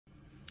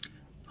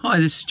Hi,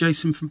 this is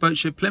Jason from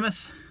Boatshed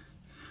Plymouth.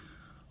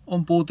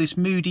 On board this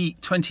Moody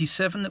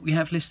 27 that we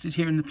have listed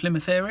here in the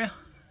Plymouth area.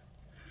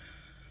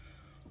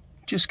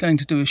 Just going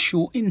to do a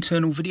short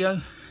internal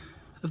video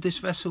of this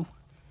vessel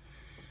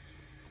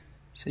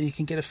so you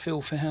can get a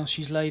feel for how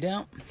she's laid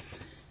out.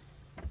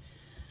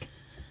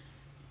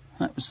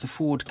 That was the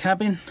forward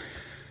cabin.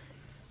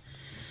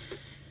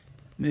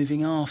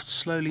 Moving aft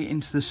slowly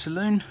into the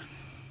saloon.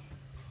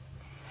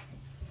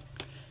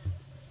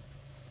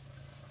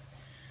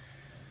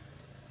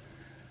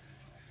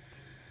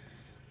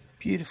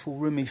 Beautiful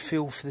roomy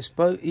feel for this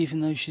boat,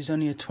 even though she's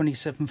only a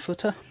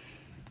 27-footer.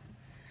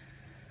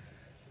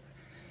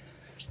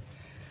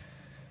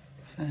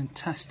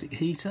 Fantastic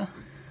heater.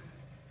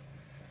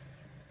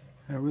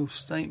 A real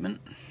statement.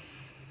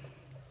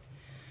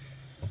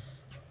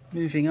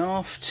 Moving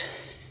aft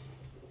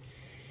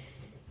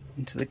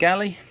into the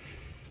galley.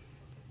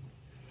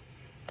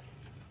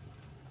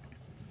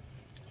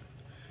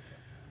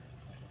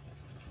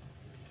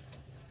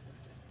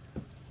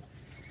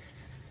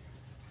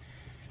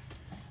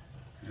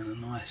 And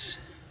a nice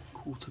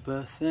quarter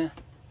berth there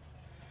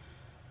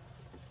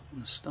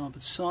on the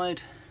starboard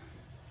side.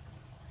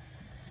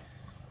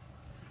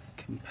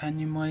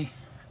 Companionway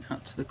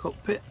out to the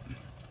cockpit.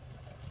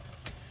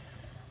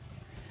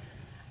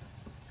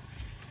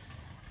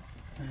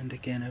 And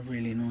again, a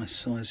really nice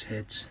size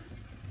heads.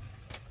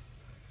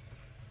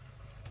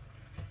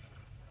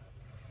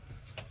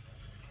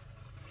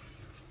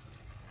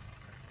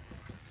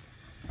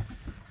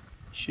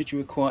 Should you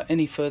require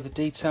any further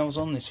details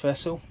on this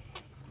vessel,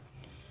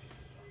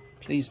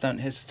 please don't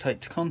hesitate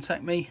to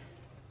contact me,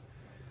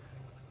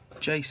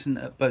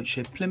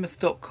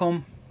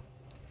 jason@boatshedplymouth.com,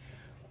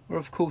 or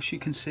of course you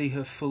can see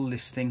her full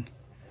listing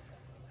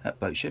at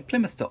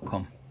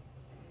boatshedplymouth.com.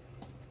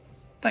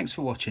 Thanks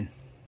for watching.